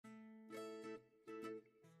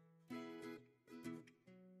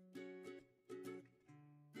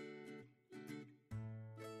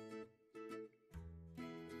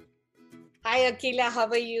Hi, Akela. How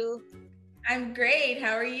are you? I'm great.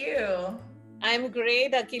 How are you? I'm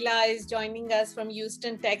great. Akela is joining us from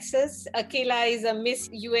Houston, Texas. Akela is a Miss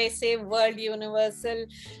USA World Universal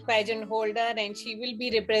pageant holder, and she will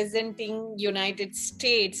be representing United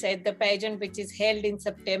States at the pageant, which is held in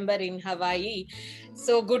September in Hawaii.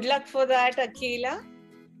 So good luck for that, Akela.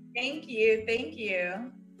 Thank you. Thank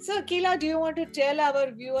you. So, Akela, do you want to tell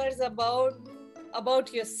our viewers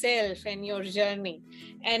about yourself and your journey,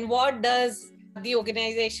 and what does the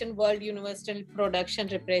organization World Universal Production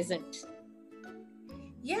represent?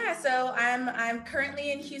 Yeah, so I'm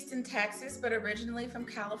currently in Houston, Texas, but originally from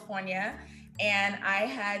California. And I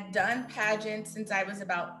had done pageants since I was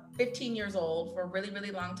about 15 years old for a really,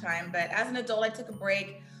 really long time. But as an adult, I took a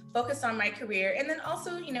break, focused on my career. And then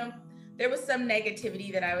also, there was some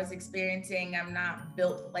negativity that I was experiencing. I'm not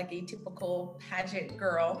built like a typical pageant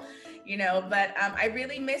girl, but I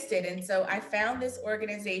really missed it. And so I found this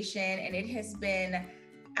organization, and it has been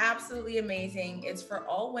absolutely amazing. It's for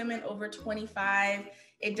all women over 25.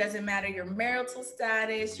 It doesn't matter your marital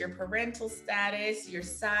status, your parental status, your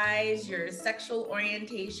size, your sexual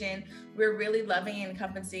orientation. We're really loving and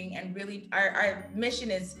encompassing, and really our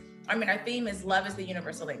mission is, our theme is love is the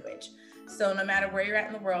universal language. So no matter where you're at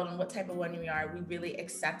in the world and what type of woman you are, we really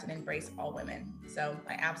accept and embrace all women. So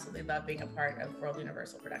I absolutely love being a part of World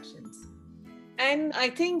Universal Productions. And I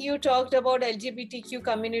think you talked about LGBTQ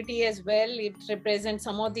community as well. It represents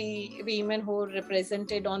some of the women who are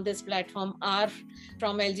represented on this platform are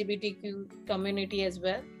from LGBTQ community as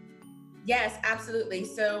well. Yes, absolutely.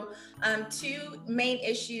 So two main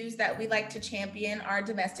issues that we like to champion are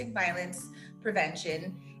domestic violence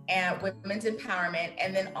prevention and women's empowerment,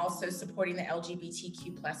 and then also supporting the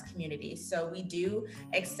LGBTQ plus community. So we do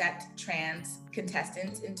accept trans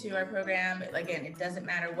contestants into our program. Again, it doesn't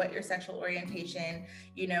matter what your sexual orientation,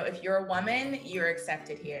 if you're a woman, you're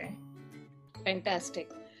accepted here.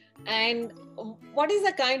 Fantastic. And what is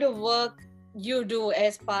the kind of work you do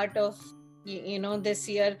as part of, this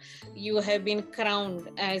year you have been crowned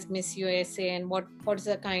as Miss USA, and what is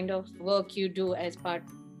the kind of work you do as part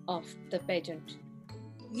of the pageant?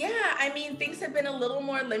 Yeah, things have been a little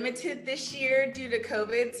more limited this year due to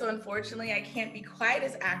COVID. So unfortunately, I can't be quite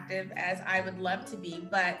as active as I would love to be.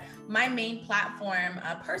 But my main platform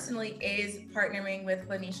personally is partnering with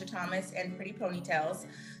Lanisha Thomas and Pretty Ponytails.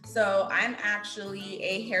 So I'm actually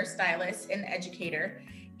a hairstylist and educator.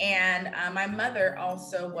 And my mother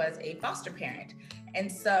also was a foster parent. And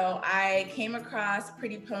so I came across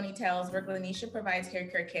Pretty Ponytails, where Lanisha provides hair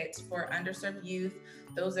care kits for underserved youth,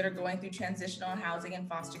 those that are going through transitional housing and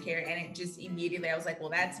foster care. And it just immediately, I was like, well,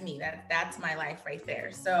 that's me. That's my life right there.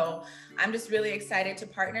 So I'm just really excited to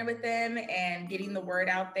partner with them and getting the word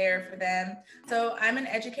out there for them. So I'm an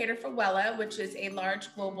educator for Wella, which is a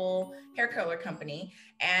large global hair color company.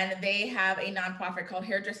 And they have a nonprofit called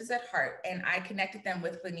Hairdressers at Heart. And I connected them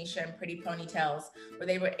with Lanisha and Pretty Ponytails, where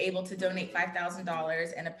they were able to donate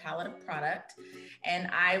 $5,000 and a pallet of product.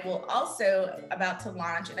 And I will also about to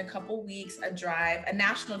launch in a couple weeks a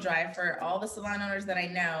national drive for all the salon owners that I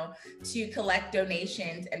know to collect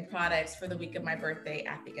donations and products for the week of my birthday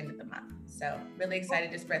at the end of the month. So really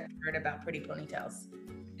excited to spread the word about Pretty Ponytails.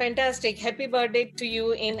 Fantastic. Happy birthday to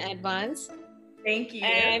you in advance. Thank you.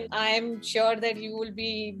 And I'm sure that you will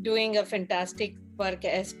be doing a fantastic work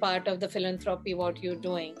as part of the philanthropy, what you're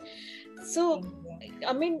doing. So,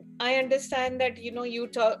 I understand that, you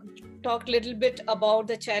talk a little bit about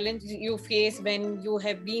the challenge you face when you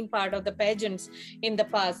have been part of the pageants in the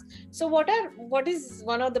past. So what is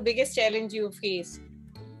one of the biggest challenge you face?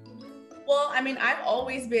 Well, I've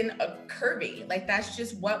always been a curvy, like that's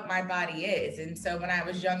just what my body is. And so when I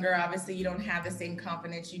was younger, obviously you don't have the same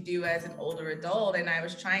confidence you do as an older adult. And I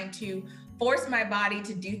was trying to force my body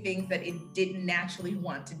to do things that it didn't naturally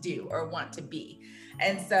want to do or want to be.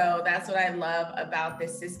 And so that's what I love about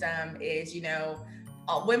this system is,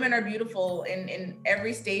 women are beautiful in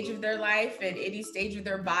every stage of their life, at any stage of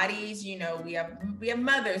their bodies. We have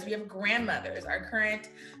mothers, we have grandmothers. Our current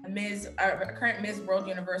Miss World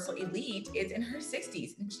Universal Elite is in her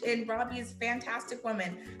 60s, and Robbie is a fantastic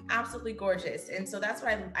woman, absolutely gorgeous. And so that's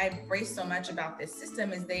what I embrace so much about this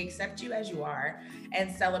system is they accept you as you are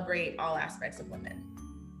and celebrate all aspects of women.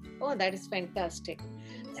 Oh, that is fantastic.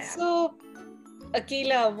 Yeah. So,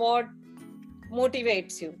 Akela, what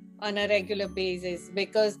motivates you on a regular basis?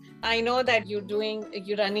 Because I know that you're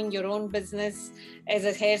running your own business as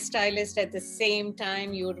a hairstylist, at the same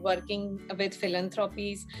time you're working with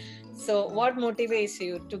philanthropies. So what motivates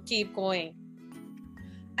you to keep going?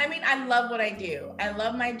 I love what I do. I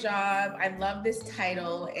love my job. I love this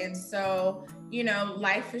title. And so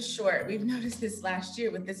life is short. We've noticed this last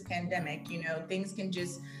year with this pandemic, things can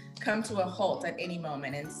just come to a halt at any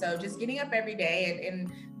moment. And so just getting up every day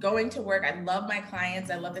and going to work. I love my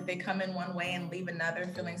clients. I love that they come in one way and leave another,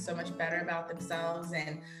 feeling so much better about themselves.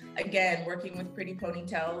 And again, working with Pretty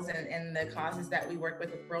Ponytails and the causes that we work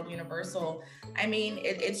with World Universal. I mean,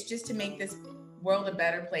 it's just to make this world a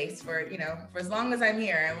better place for as long as I'm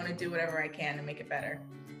here. I want to do whatever I can to make it better.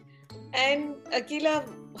 And Akela,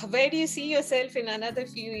 where do you see yourself in another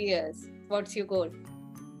few years? What's your goal?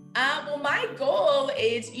 Well, my goal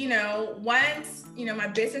is, once, my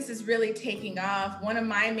business is really taking off, one of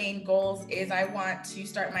my main goals is I want to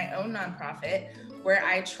start my own nonprofit where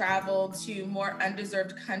I travel to more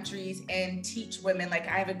undeserved countries and teach women. Like,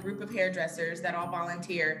 I have a group of hairdressers that all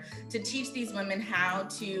volunteer to teach these women how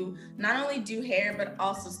to not only do hair, but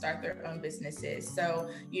also start their own businesses.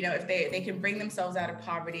 So, if they can bring themselves out of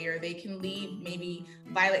poverty, or they can leave maybe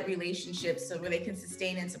violent relationships so where they can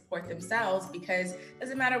sustain and support themselves, because it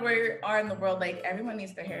doesn't matter where you are in the world, like, everyone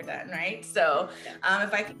needs their hair done, right? So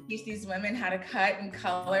if I can teach these women how to cut and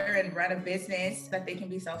color and run a business, that they can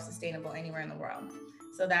be self-sustainable anywhere in the world.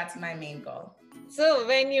 So that's my main goal. So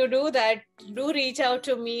when you do that, do reach out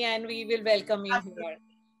to me and we will welcome you here.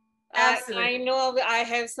 Absolutely. I know I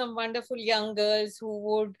have some wonderful young girls who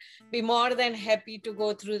would be more than happy to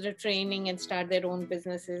go through the training and start their own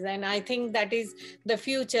businesses. And I think that is the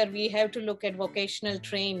future. We have to look at vocational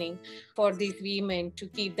training for these women to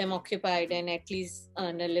keep them occupied and at least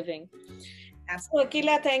earn a living. So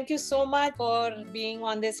Akela, thank you so much for being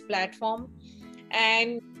on this platform.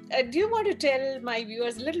 And do you want to tell my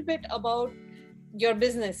viewers a little bit about your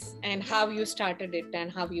business and how you started it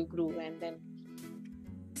and how you grew? And then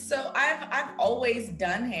So I've always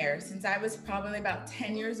done hair since I was probably about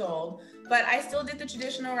 10 years old, but I still did the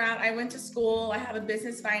traditional route. I went to school. I have a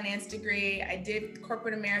business finance degree. I did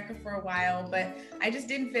corporate America for a while, but I just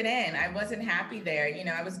didn't fit in. I wasn't happy there.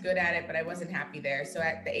 I was good at it, but I wasn't happy there. So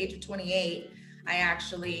at the age of 28, I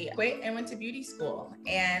actually quit and went to beauty school,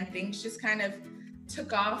 and things just kind of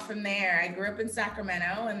took off from there. I grew up in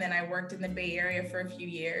Sacramento, and then I worked in the Bay Area for a few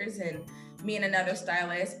years, and me and another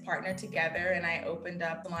stylist partnered together, and I opened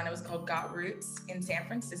up a salon. It was called Got Roots in San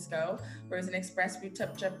Francisco, where it was an express root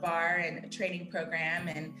touch-up bar and a training program.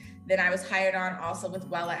 And then I was hired on also with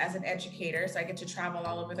Wella as an educator, so I get to travel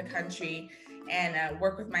all over the country and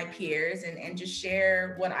work with my peers and just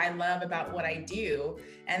share what I love about what I do.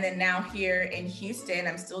 And then now here in Houston,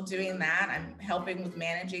 I'm still doing that. I'm helping with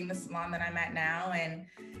managing the salon that I'm at now. And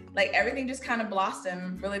like, everything just kind of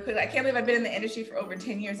blossomed really quickly. I can't believe I've been in the industry for over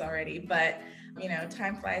 10 years already, but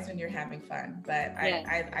time flies when you're having fun. But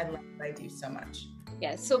yeah. I love what I do so much.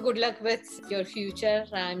 Yeah, so good luck with your future.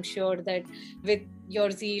 I'm sure that with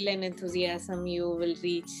your zeal and enthusiasm, you will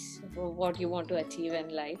reach what you want to achieve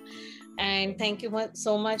in life. And thank you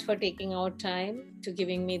so much for taking out time to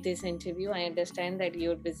giving me this interview. I understand that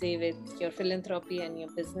you're busy with your philanthropy and your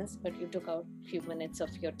business, but you took out a few minutes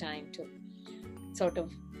of your time to sort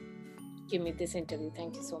of give me this interview.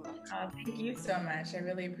 Thank you so much. Thank you so much. I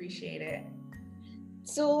really appreciate it.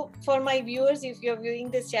 So for my viewers, if you're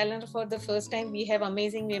viewing this channel for the first time, we have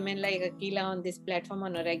amazing women like Akela on this platform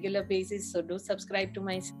on a regular basis. So do subscribe to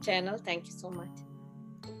my channel. Thank you so much.